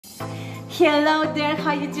Hello there,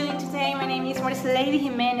 how you doing today? My name is Mercileidy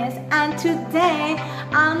Jimenez and today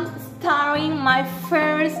I'm starting my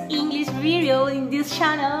first English video in this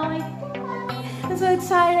channel. Oh my God, I'm so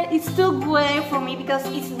excited. It's still great for me because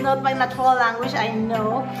it's not my natural language, I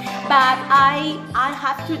know, but I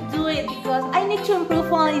have to do it because I need to improve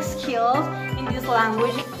my skills in this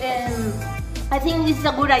language, and I think this is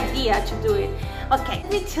a good idea to do it. Okay,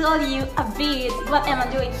 let me tell you a bit what am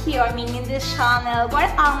I doing here, I mean in this channel, what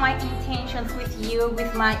are my intentions with you,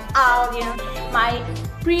 with my audience, my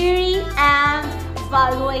pretty and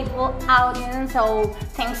valuable audience, so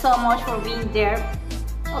thanks so much for being there.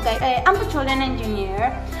 Okay, I'm a petroleum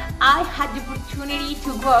engineer. I had the opportunity to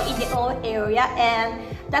work in the oil area, and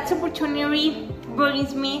that opportunity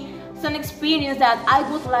brings me some experience that I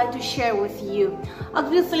would like to share with you.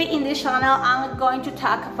 Obviously in this channel I'm going to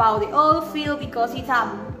talk about the oil field because it's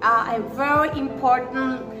a very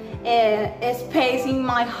important space in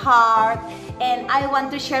my heart, and I want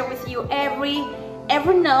to share with you every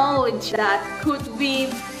knowledge that could be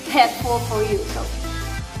helpful for you. So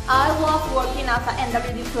I was working as an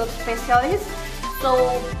NWD field specialist,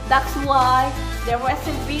 so that's why the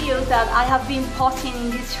recent videos that I have been posting in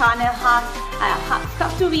this channel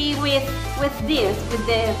have to be with the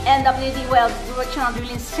NWD Directional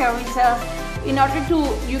Drilling Services, in order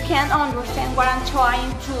you can understand what I'm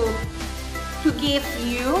trying to give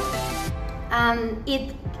you, and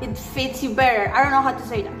it fits you better. I don't know how to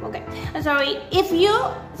say that. Okay, I'm sorry if you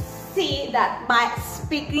see that my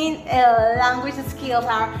speaking language skills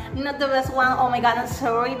are not the best one. Oh my God, I'm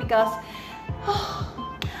sorry because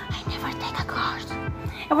I never take a course.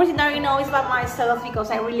 Everything that I know is about myself because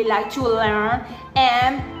I really like to learn,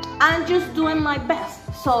 and I'm just doing my best.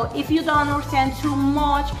 So if you don't understand too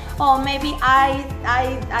much, or maybe I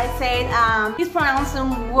said this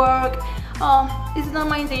pronunciation work, it's not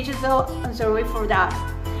my intention, so I'm sorry for that.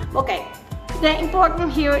 Okay, the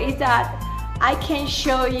important here is that I can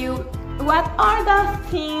show you what are the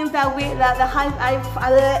things that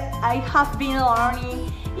I have been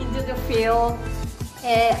learning into the field.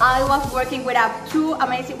 I was working with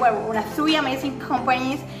three amazing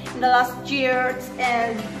companies in the last years,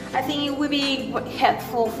 and I think it will be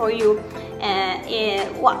helpful for you.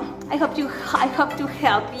 Well, I hope to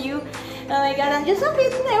help you. Oh my God, I'm just a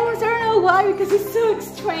bit nervous. I don't know why, because it's so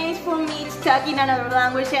strange for me to talk in another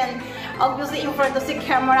language, and obviously in front of the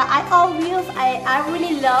camera. I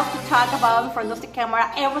really love to talk about in front of the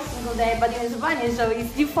camera every single day, but in Spanish, so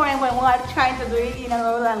it's different when we are trying to do it in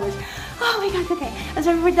another language. Oh my God, okay, I'm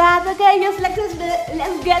sorry for that. Okay, just let's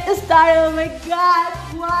get started. Oh my God,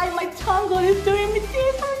 why my tongue is doing me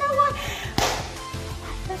this? I don't know why.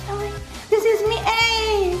 I'm sorry. This is me.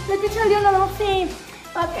 Hey, let me tell you another thing.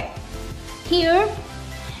 Okay, here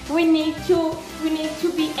we need to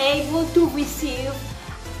be able to receive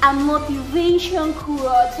a motivation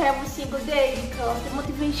quote every single day, because the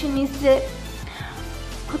motivation is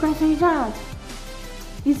how can I say that?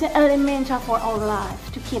 It's the element of our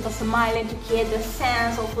life, to keep us smiling, to keep the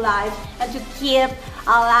sense of life, and to keep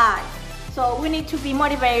alive. So we need to be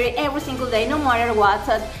motivated every single day, no matter what.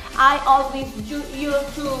 So I always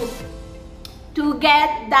used to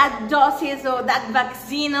get that doses or that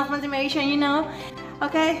vaccine of motivation, you know.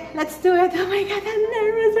 Okay, let's do it. Oh my God, I'm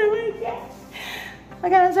nervous. Oh my God.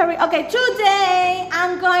 Okay, I'm sorry. Okay, today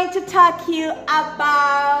I'm going to talk to you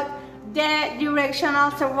about the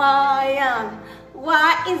directional surveying.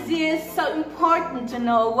 Why is this so important to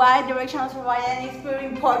know? Why directional surveying is very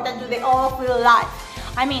important to the oil field life?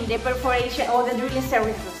 I mean, the perforation or the drilling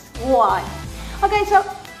services. Why? Okay, so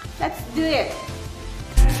let's do it.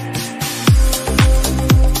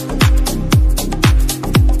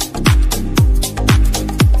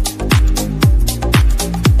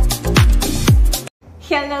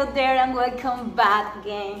 Hello there and welcome back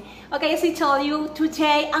again. Okay, as I told you,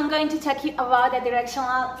 today I'm going to talk to you about the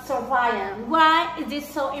directional surveying. Why is this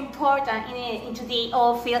so important into the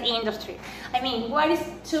oil field industry? I mean, why is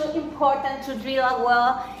it so important to drill a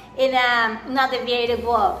well in a not deviated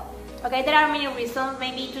well? Okay, there are many reasons.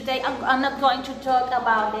 Maybe today I'm not going to talk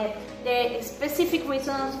about the specific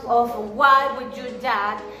reasons of why we do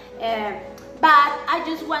that, but I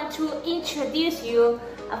just want to introduce you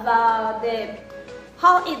about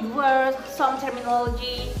how it works, some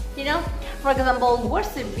terminology, you know. For example, where's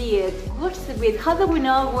the bead? Where's the bead? How do we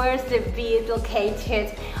know where's the bead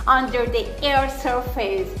located under the air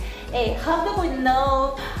surface? How do we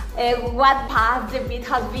know what path the bead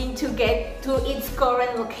has been to get to its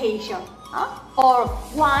current location? Or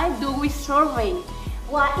why do we survey?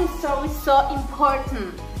 Why is survey so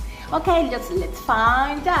important? Okay, let's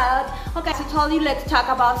find out. Okay, so I told you let's talk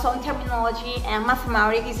about some terminology, and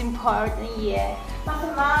mathematics is important. Yeah,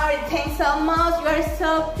 mathematics, thanks so much. You are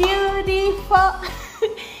so beautiful.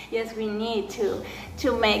 Yes, we need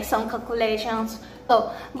to make some calculations.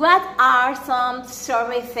 So, what are some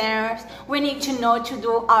survey terms we need to know to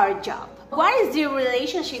do our job? What is the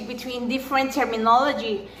relationship between different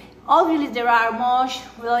terminology? Obviously, there are much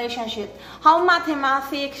relationships. How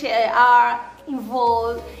mathematics are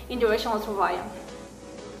involved in directional surveying.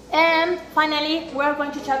 And finally, we're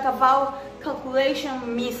going to talk about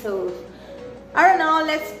calculation methods. I don't know,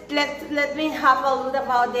 let me have a look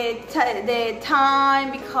about the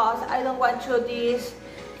time, because I don't want to these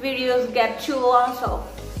videos get too long, so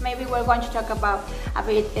maybe we're going to talk about a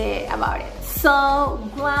bit about it. So,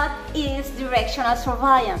 what is directional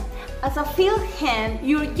surveying? As a field hand,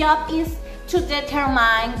 your job is to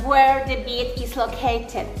determine where the bit is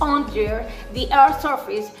located under the Earth's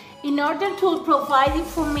surface in order to provide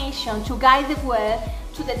information to guide the well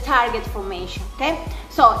to the target formation. Okay?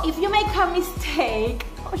 So if you make a mistake,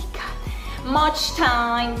 oh my God, much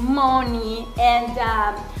time, money, and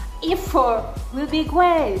effort will be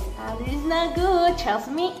wasted, and it is not good.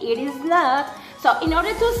 Trust me, it is not. So in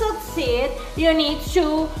order to succeed, you need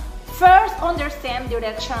to first understand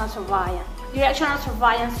directional surveying. Directional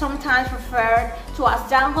surveying, sometimes referred to as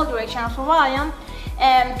downhole directional surveying,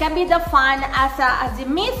 can be defined as the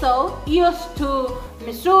method used to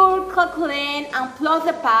measure, calculate, and plot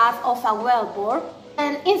the path of a wellbore,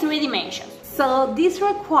 and in 3 dimensions. So this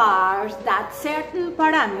requires that certain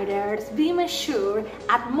parameters be measured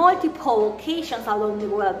at multiple locations along the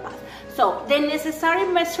well path. So the necessary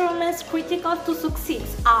measurements critical to succeed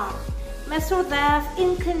are measure depth,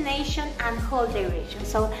 inclination, and hole direction.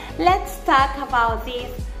 So let's talk about these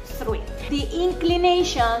 3. The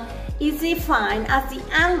inclination is defined as the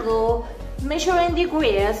angle measuring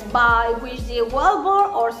degrees by which the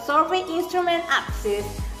wellbore or survey instrument axis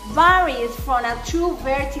varies from a true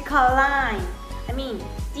vertical line. I mean,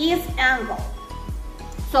 this angle.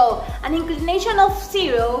 So an inclination of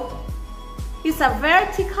 0 is a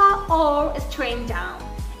vertical or straight down,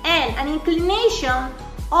 and an inclination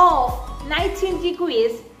of 19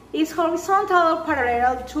 degrees is horizontal or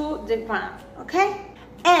parallel to the ground. Okay?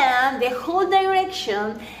 And the whole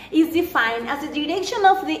direction is defined as the direction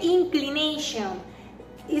of the inclination.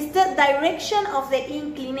 It's the direction of the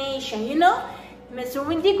inclination, you know,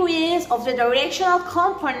 measuring degrees of the directional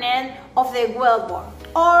component of the wellbore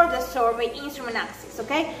or the survey instrument axis,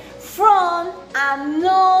 okay? From a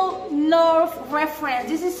north reference.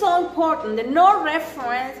 This is so important. The north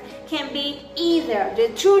reference can be either the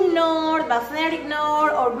true north, magnetic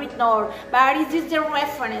north, or grid north, but it is the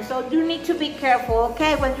reference, so you need to be careful,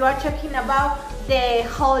 okay, when you are talking about the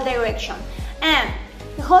whole direction. And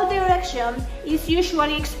the whole direction is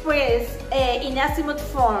usually expressed in azimuth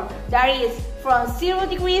form, that is from 0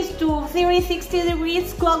 degrees to 360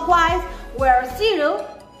 degrees clockwise, where 0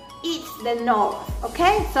 is the north,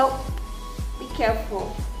 okay? So be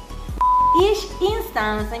careful. Each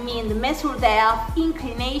instance, I mean the measure depth,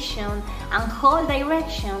 inclination, and whole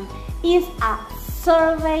direction is a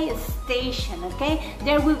survey station, okay?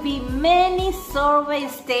 There will be many survey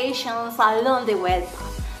stations along the well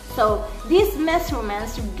path. So these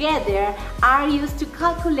measurements together are used to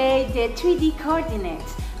calculate the 3D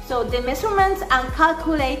coordinates. So the measurements and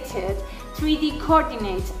calculated 3D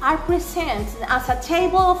coordinates are presented as a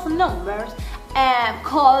table of numbers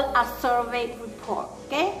called a survey report,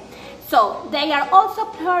 okay? So they are also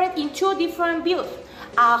plotted in 2 different views,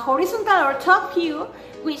 a horizontal or top view,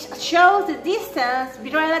 which shows the distance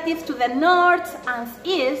relative to the north and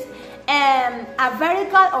east, and a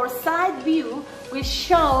vertical or side view, which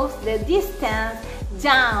shows the distance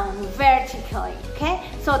down vertically, okay?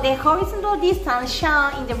 So the horizontal distance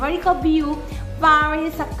shown in the vertical view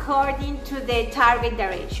varies according to the target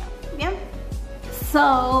direction, yeah?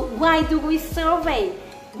 So why do we survey?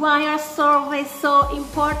 Why are surveys so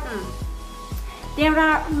important? There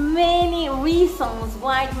are many reasons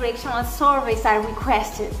why directional surveys are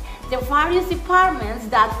requested. The various departments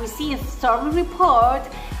that receive survey reports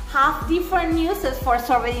have different uses for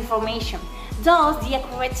survey information. Thus, the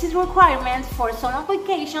accuracy requirements for some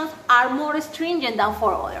applications are more stringent than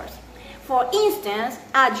for others. For instance,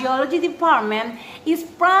 a geology department is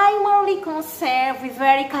primarily concerned with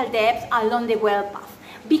vertical depth along the well path,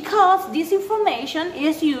 because this information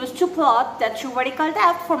is used to plot the true vertical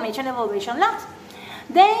depth formation evaluation logs.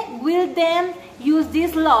 They will then use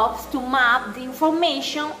these logs to map the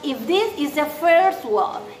information if this is the first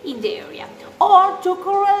well in the area, or to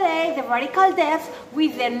correlate the vertical depth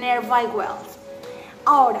with the nearby wells.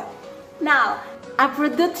 Now, A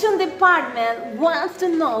production department wants to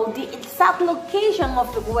know the exact location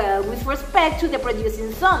of the well with respect to the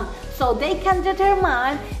producing zone, so they can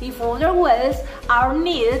determine if other wells are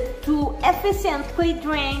needed to efficiently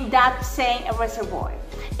drain that same reservoir.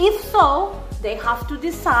 If so, they have to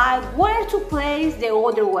decide where to place the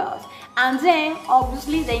other wells, and then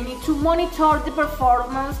obviously they need to monitor the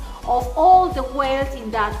performance of all the wells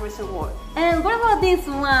in that reservoir. And what about this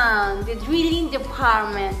one? The drilling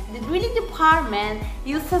department. The drilling department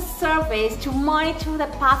uses surveys to monitor the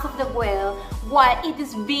path of the well while it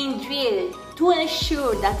is being drilled to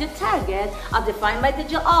ensure that the target, as defined by the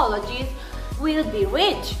geologist, will be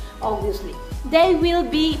reached. Obviously, they will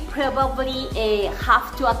be probably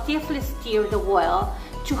have to actively steer the well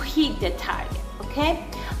to hit the target. Okay?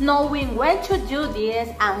 Knowing when to do this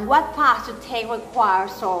and what path to take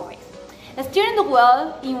requires surveys. Steering the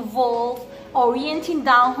well involves orienting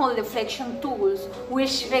downhole deflection tools,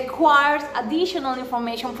 which requires additional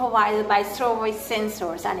information provided by survey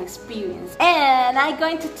sensors and experience. And I'm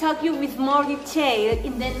going to talk you with more detail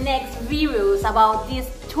in the next videos about these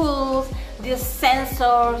tools, these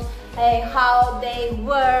sensors, how they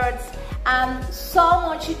work, and so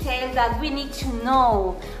much detail that we need to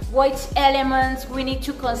know, which elements we need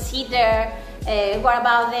to consider, what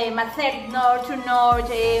about the magnetic north to north,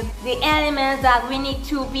 the elements that we need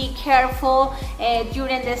to be careful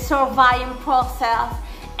during the surveying process,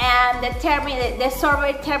 and the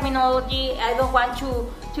survey terminology. I don't want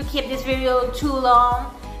to keep this video too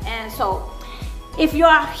long, and so if you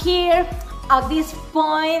are here at this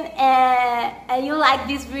point and you like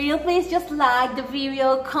this video, please just like the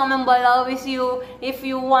video, comment below if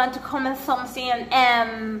you want to comment something,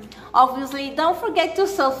 and obviously don't forget to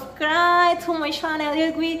subscribe to my channel.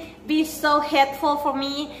 It will be so helpful for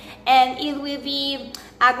me, and it will be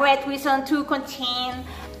a great reason to continue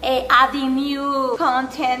adding new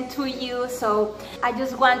content to you. So I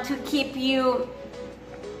just want to keep you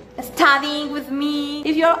studying with me.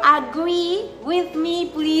 If you agree with me,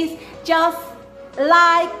 please just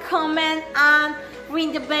like, comment, and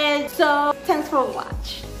ring the bell. So thanks for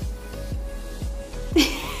watching.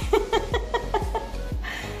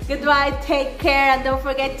 Goodbye, take care, and don't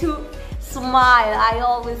forget to smile. I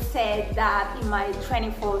always say that in my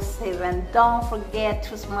 24/7. Don't forget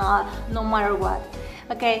to smile no matter what.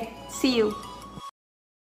 Okay, see you.